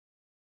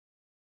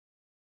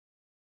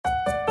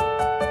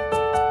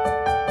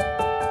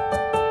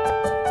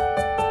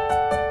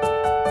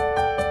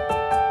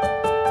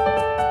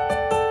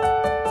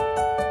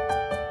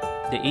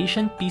The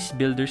Asian Peace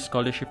Builder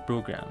Scholarship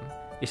Program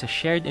is a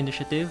shared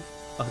initiative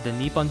of the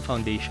Nippon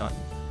Foundation,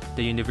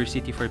 the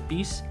University for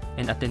Peace,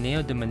 and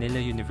Ateneo de Manila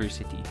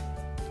University.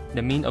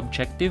 The main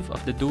objective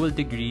of the dual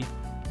degree,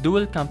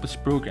 dual campus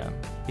program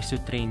is to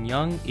train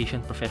young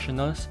Asian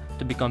professionals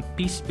to become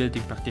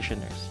peace-building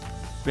practitioners,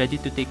 ready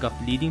to take up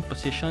leading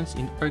positions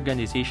in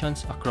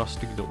organizations across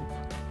the globe.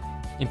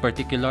 In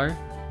particular,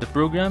 the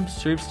program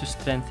serves to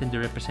strengthen the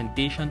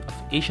representation of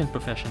Asian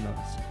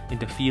professionals in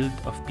the field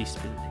of peace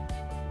building.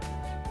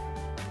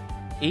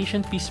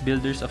 Asian Peace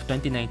Builders of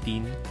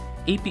 2019,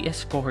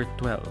 APS Cohort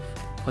 12,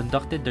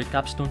 conducted their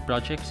capstone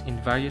projects in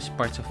various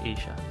parts of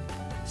Asia.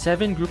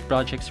 7 group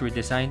projects were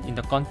designed in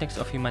the context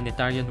of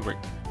humanitarian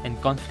work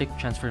and conflict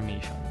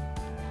transformation.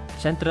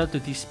 Central to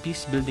these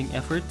peace-building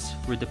efforts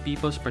were the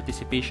people's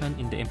participation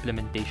in the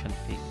implementation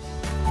phase.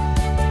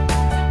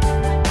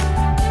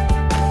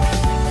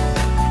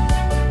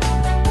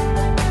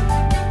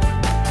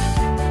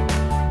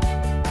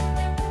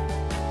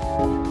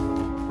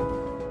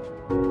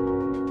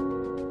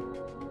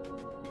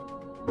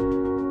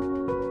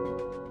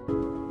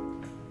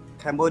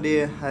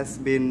 Cambodia has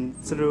been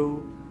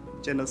through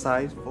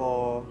genocide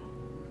for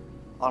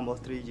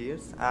almost 3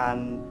 years,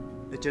 and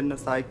the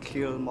genocide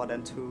killed more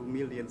than 2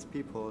 million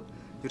people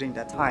during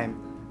that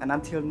time. And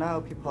until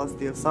now, people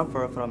still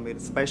suffer from it,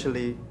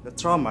 especially the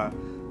trauma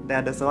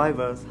that the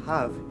survivors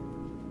have.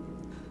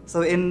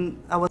 So in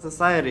our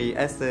society,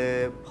 as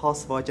a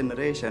post-war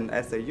generation,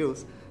 as a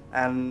youth,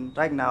 and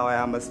right now I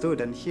am a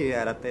student here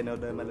at Ateneo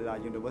de Manila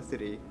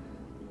University,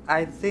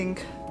 I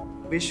think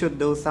we should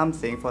do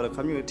something for the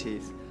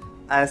communities.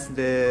 As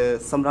the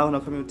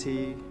surrounding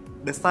community,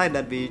 the site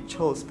that we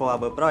chose for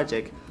our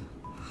project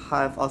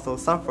have also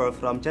suffered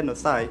from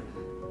genocide,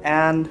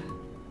 and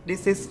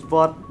this is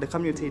what the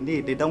community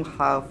need. They don't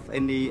have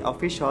any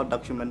official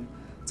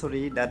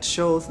documentary that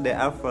shows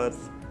their efforts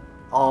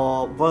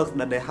or work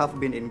that they have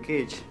been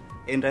engaged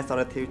in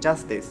restorative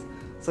justice.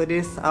 So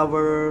this is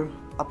our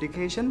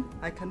application,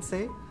 I can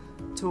say,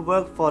 to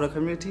work for the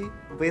community,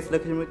 with the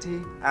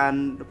community,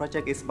 and the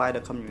project is by the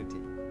community.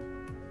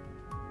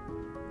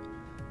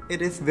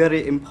 It is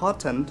very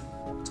important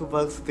to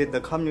work with the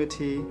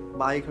community,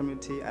 by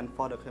community, and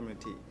for the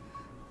community.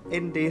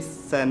 In this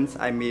sense,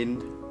 I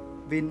mean,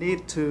 we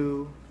need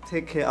to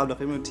take care of the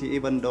community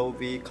even though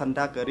we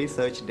conduct a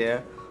research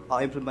there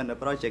or implement a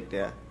project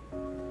there.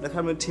 The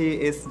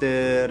community is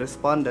the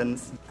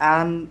respondents,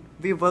 and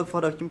we work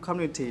for the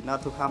community,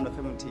 not to harm the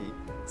community.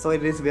 So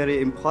it is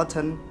very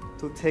important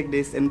to take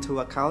this into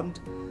account,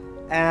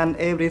 and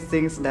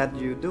everything that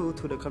you do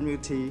to the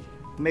community,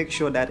 make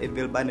sure that it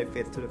will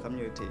benefit to the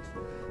community.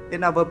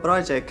 In our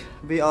project,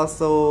 we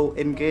also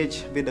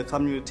engage with the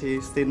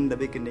community since the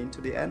beginning to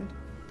the end,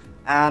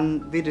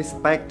 and we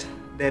respect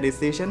their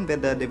decision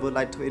whether they would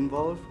like to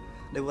involve,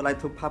 they would like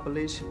to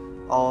publish,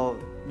 or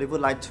they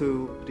would like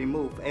to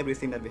remove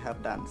everything that we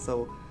have done.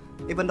 So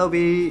even though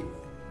we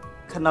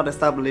cannot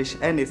establish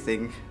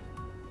anything,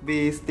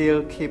 we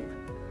still keep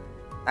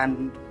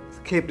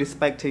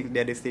respecting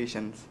their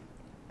decisions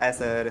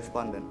as a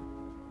respondent.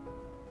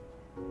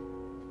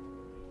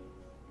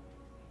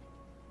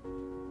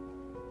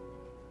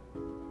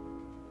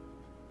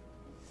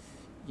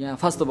 Yeah,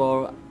 first of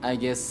all, I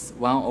guess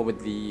one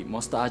of the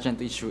most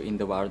urgent issues in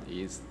the world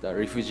is the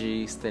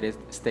refugee,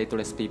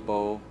 stateless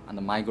people, and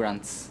the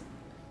migrants.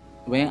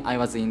 When I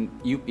was in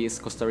UPS,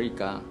 Costa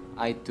Rica,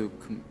 I took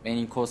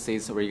many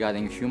courses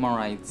regarding human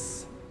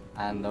rights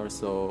and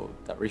also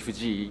the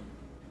refugee.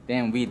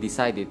 Then we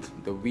decided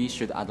that we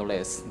should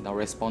address and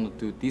respond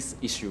to this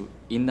issue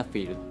in the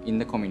field, in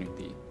the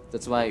community.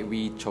 That's why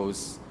we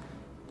chose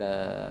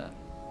the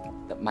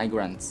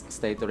migrants,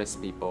 stateless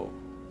people,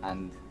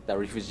 and the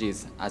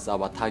refugees as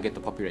our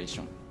target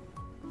population.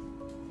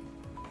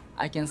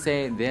 I can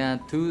say there are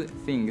 2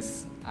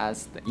 things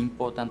as the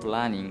important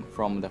learning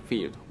from the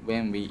field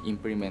when we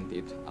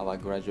implemented our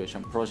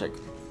graduation project.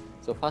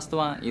 So first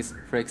one is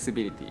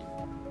flexibility.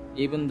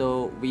 Even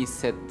though we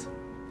set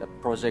the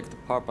project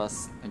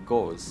purpose and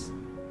goals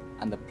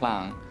and the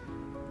plan,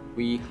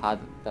 we had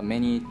the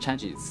many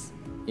changes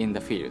in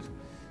the field.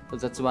 So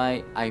that's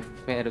why I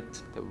felt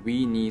that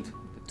we need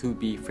to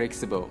be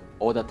flexible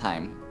all the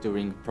time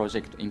during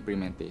project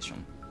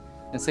implementation.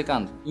 And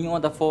second, in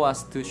order for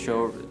us to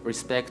show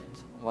respect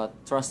or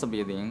trust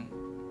building,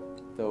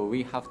 so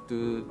we have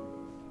to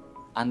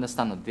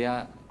understand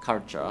their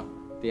culture,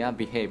 their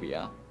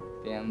behavior,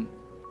 and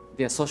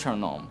their social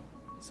norm.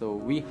 So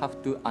we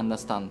have to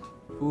understand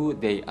who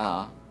they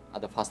are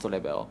at the first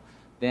level.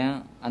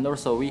 Then, and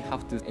also we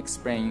have to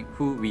explain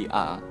who we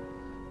are.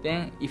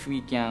 Then if we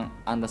can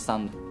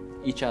understand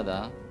each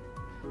other,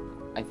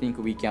 I think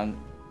we can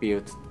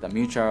build the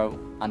mutual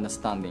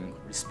understanding,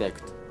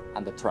 respect,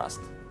 and the trust.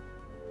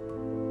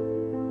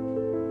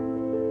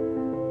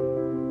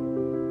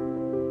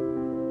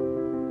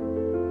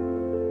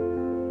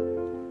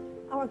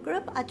 Our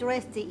group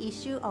addressed the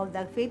issue of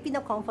the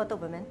Filipino comfort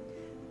women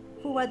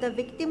who were the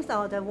victims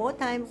of the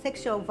wartime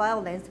sexual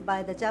violence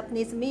by the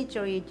Japanese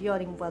military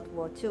during World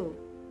War II.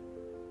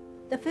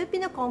 The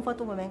Filipino comfort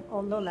women,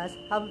 or Lolas,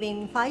 have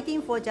been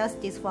fighting for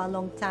justice for a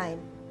long time.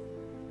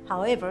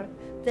 However,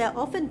 they are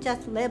often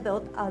just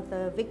labeled as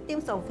the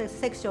victims of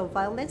sexual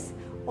violence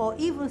or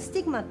even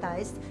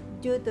stigmatized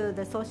due to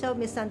the social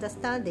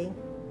misunderstanding,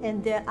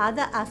 and their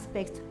other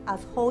aspects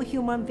as whole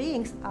human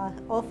beings are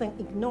often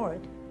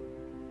ignored.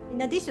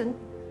 In addition,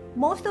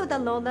 most of the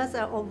Lolas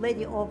are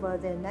already over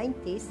their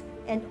 90s,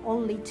 and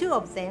only 2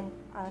 of them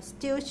are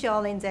still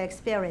sharing their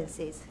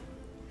experiences.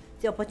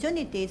 The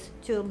opportunities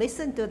to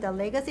listen to the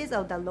legacies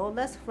of the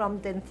Lolas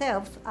from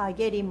themselves are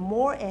getting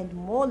more and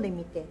more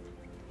limited.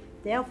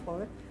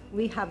 Therefore,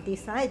 we have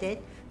decided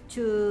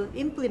to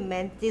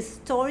implement this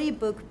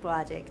storybook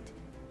project.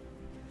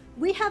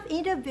 We have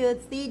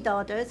interviewed 3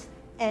 daughters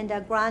and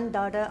a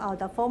granddaughter of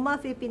the former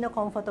Filipino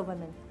comfort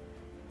women,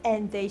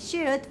 and they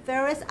shared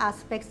various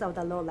aspects of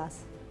the Lolas.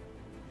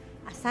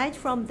 Aside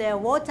from their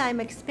wartime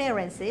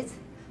experiences,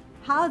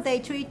 how they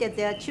treated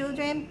their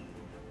children,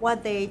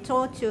 what they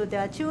taught to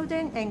their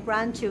children and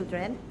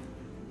grandchildren,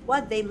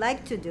 what they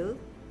like to do,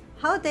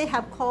 how they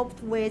have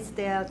coped with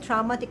their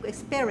traumatic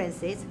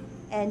experiences,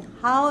 and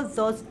how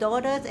those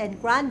daughters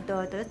and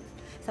granddaughters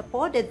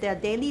supported their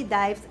daily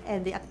lives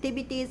and the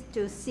activities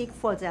to seek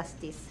for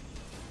justice.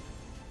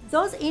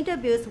 Those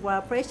interviews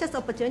were precious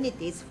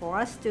opportunities for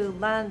us to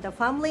learn the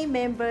family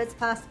members'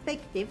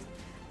 perspectives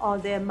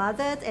on their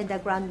mothers and their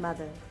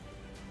grandmothers.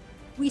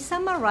 We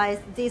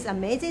summarized these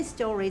amazing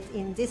stories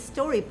in this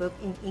storybook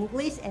in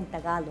English and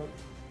Tagalog.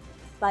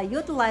 By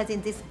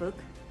utilizing this book,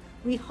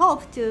 we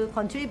hope to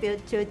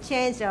contribute to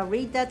change the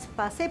reader's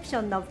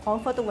perception of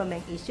comfort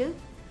women issue,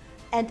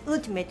 and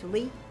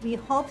ultimately, we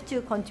hope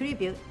to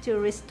contribute to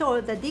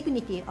restore the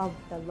dignity of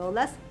the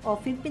Lolas or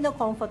Filipino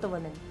comfort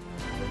women.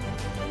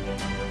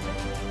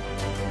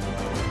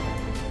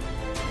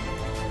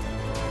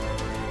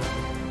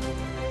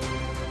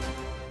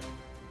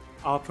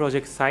 Our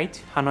project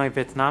site, Hanoi,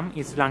 Vietnam,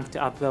 is ranked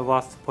as the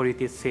worst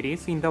polluted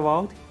cities in the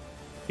world.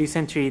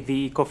 Recently, the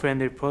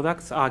eco-friendly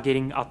products are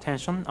getting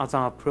attention as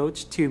an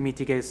approach to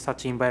mitigate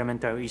such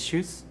environmental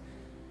issues.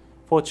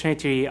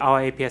 Fortunately, our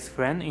APS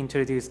friend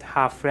introduced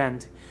her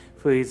friend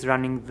who is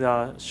running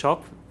the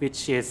shop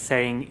which is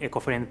selling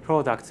eco-friendly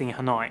products in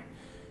Hanoi.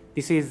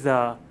 This is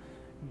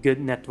good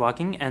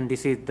networking, and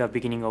this is the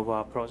beginning of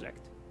our project.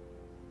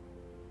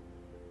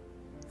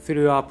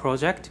 Through our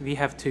project, we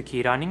have 2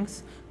 key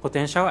learnings: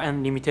 potential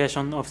and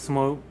limitation of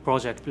small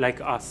projects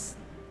like us.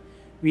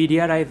 We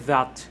realize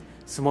that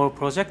small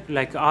projects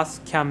like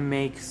us can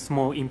make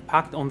small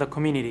impact on the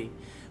community.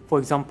 For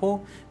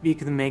example, we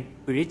could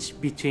make bridge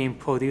between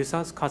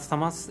producers,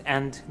 customers,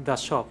 and the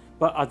shop.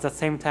 But at the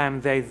same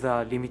time, there is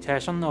a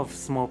limitation of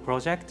small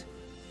project.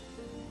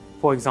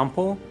 For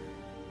example,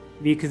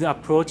 we could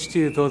approach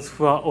to those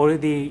who are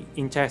already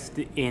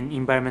interested in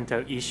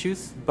environmental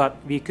issues, but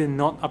we could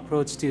not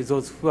approach to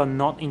those who are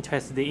not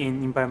interested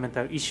in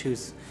environmental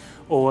issues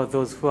or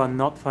those who are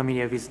not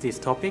familiar with this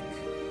topic.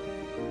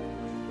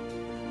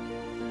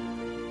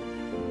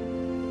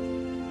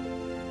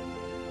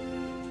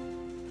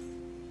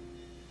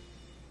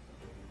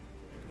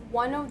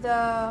 One of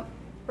the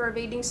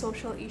pervading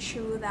social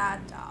issue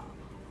that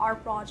our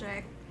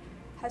project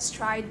has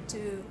tried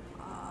to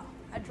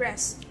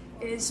address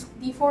is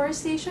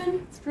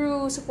deforestation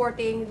through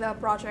supporting the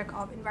project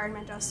of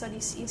Environmental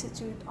Studies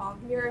Institute of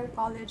Miriam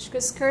College,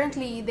 because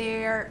currently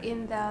they're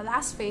in the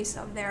last phase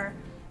of their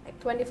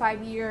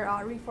 25-year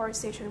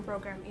reforestation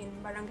program in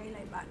Barangay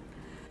Layban.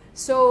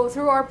 So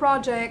through our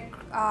project,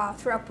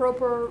 through a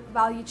proper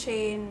value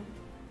chain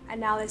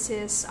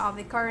analysis of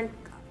the current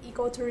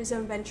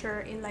ecotourism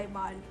venture in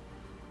Layban,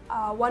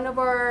 one of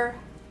our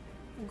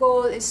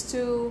goals is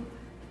to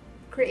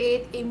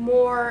create a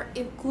more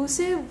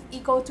inclusive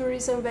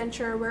ecotourism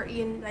venture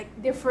wherein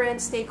different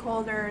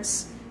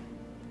stakeholders,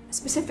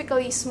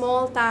 specifically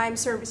small-time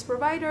service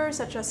providers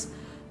such as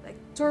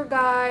tour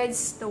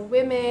guides, the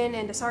women,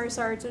 and the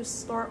sari-sari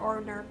store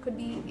owner could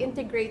be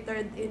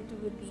integrated into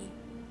the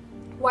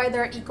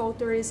wider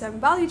ecotourism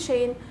value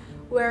chain,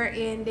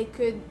 wherein they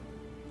could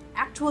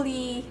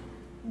actually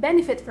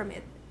benefit from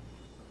it.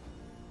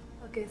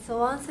 Okay, so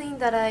one thing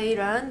that I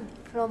learned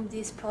from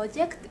this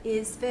project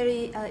is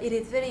it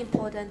is very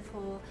important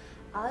for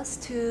us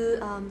to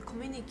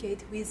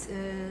communicate with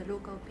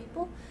local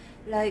people,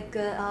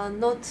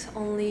 not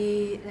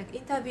only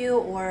interview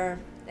or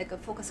a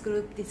focus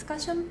group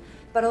discussion,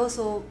 but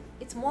also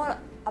it's more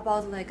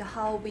about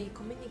how we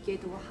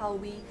communicate or how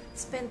we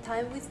spend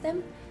time with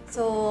them.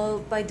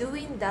 So by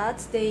doing that,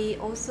 they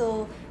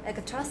also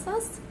trust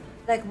us,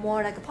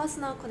 more a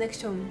personal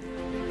connection.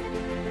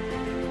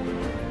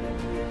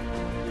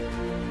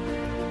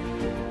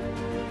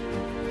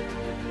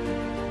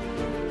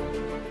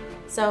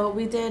 So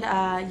we did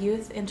a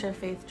youth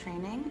interfaith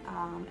training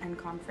and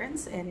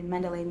conference in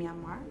Mandalay,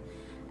 Myanmar.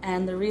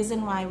 And the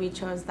reason why we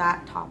chose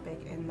that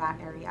topic in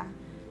that area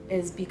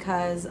is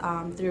because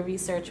through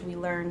research we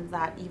learned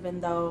that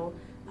even though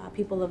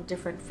people of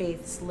different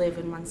faiths live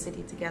in one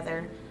city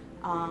together,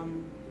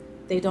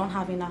 they don't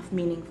have enough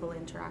meaningful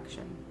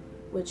interaction,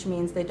 which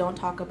means they don't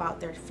talk about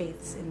their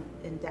faiths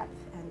in depth.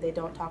 And they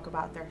don't talk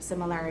about their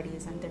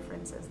similarities and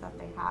differences that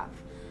they have,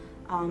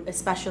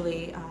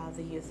 especially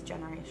the youth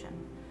generation.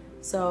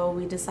 So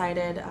we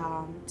decided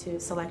to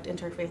select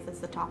interfaith as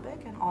the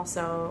topic and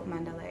also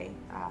Mandalay,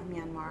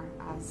 Myanmar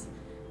as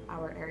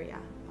our area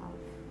of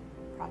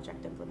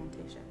project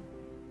implementation.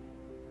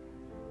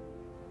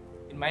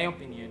 In my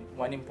opinion,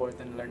 one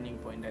important learning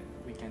point that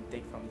we can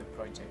take from the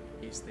project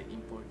is the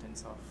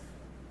importance of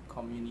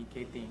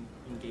communicating,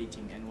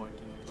 engaging, and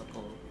working with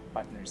local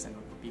partners and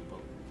local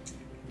people.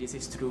 This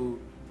is true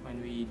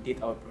when we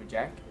did our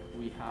project.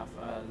 We have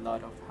a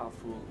lot of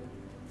helpful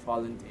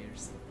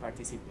volunteers,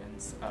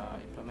 participants,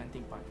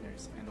 implementing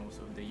partners, and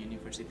also the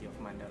University of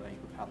Mandalay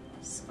who helped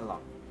us a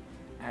lot.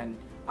 And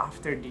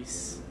after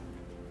this,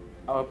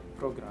 our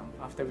program,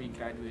 after we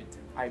graduate,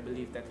 I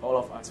believe that all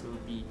of us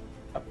will be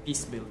a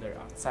peace builder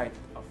outside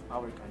of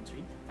our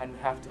country, and we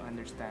have to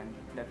understand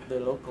that the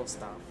local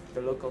staff,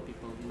 the local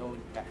people know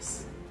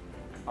best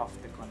of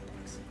the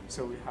context.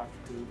 So we have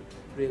to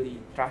really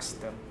trust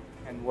them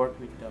and work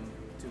with them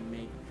to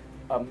make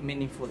a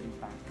meaningful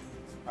impact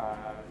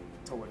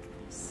toward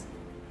peace.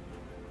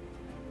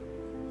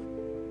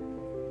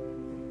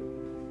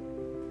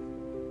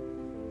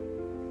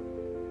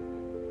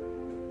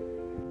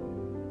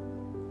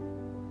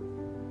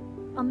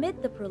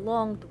 Amid the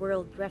prolonged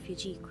world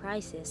refugee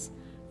crisis,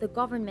 the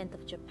government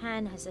of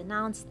Japan has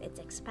announced its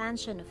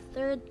expansion of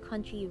third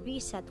country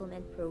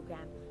resettlement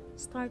program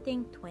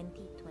starting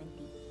 2020.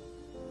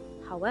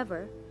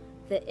 However,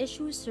 the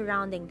issues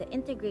surrounding the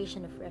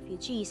integration of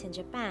refugees in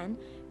Japan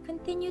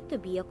continue to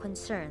be a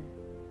concern.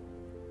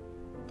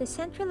 The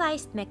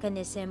centralized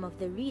mechanism of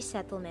the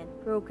resettlement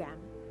program,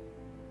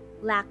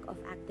 lack of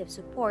active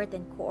support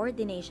and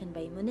coordination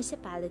by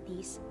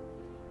municipalities,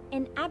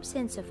 and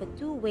absence of a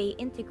two-way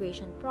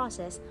integration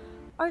process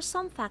are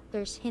some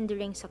factors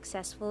hindering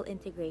successful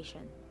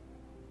integration.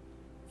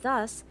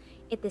 Thus,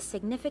 it is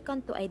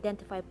significant to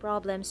identify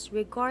problems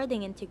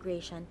regarding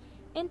integration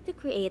and to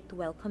create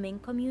welcoming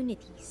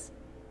communities.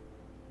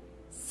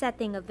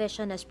 Setting a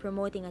vision as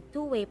promoting a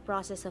two-way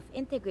process of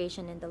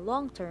integration in the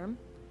long term,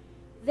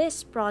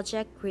 this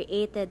project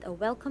created a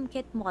welcome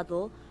kit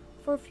model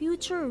for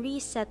future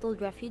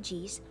resettled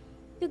refugees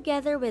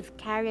together with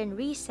Karen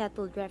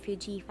resettled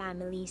refugee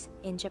families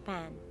in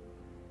Japan.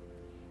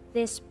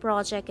 This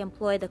project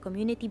employed a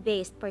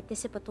community-based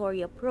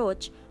participatory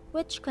approach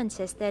which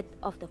consisted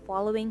of the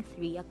following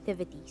 3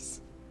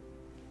 activities.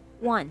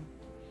 1.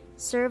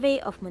 Survey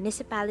of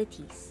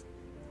municipalities.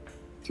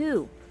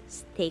 2.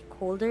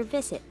 Stakeholder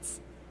visits.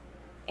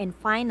 And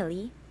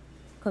finally,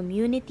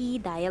 community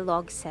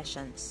dialogue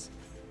sessions.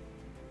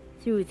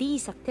 Through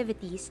these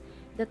activities,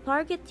 the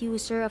target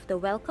user of the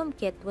welcome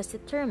kit was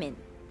determined.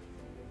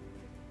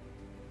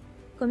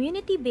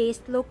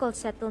 Community-based local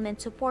settlement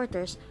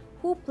supporters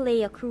who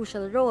play a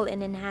crucial role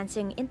in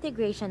enhancing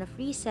integration of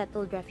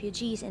resettled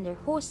refugees in their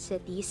host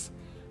cities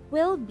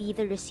will be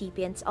the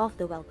recipients of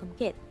the welcome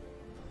kit.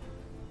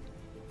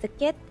 The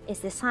kit is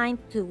designed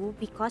to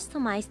be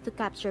customized to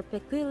capture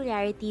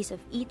peculiarities of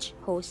each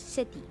host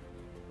city.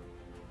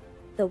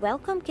 The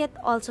welcome kit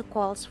also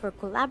calls for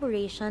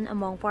collaboration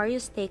among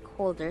various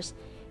stakeholders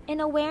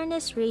and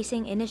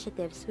awareness-raising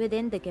initiatives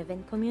within the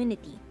given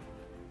community,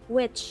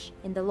 which,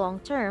 in the long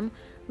term,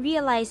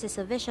 realizes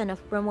a vision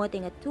of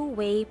promoting a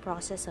two-way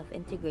process of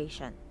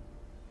integration.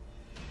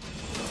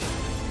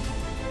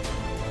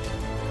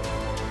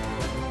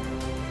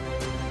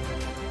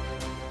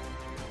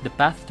 The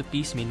path to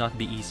peace may not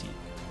be easy,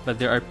 but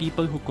there are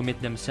people who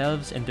commit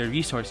themselves and their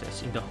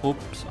resources in the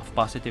hopes of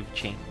positive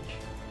change.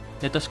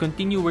 Let us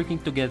continue working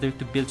together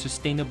to build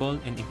sustainable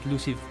and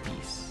inclusive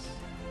peace.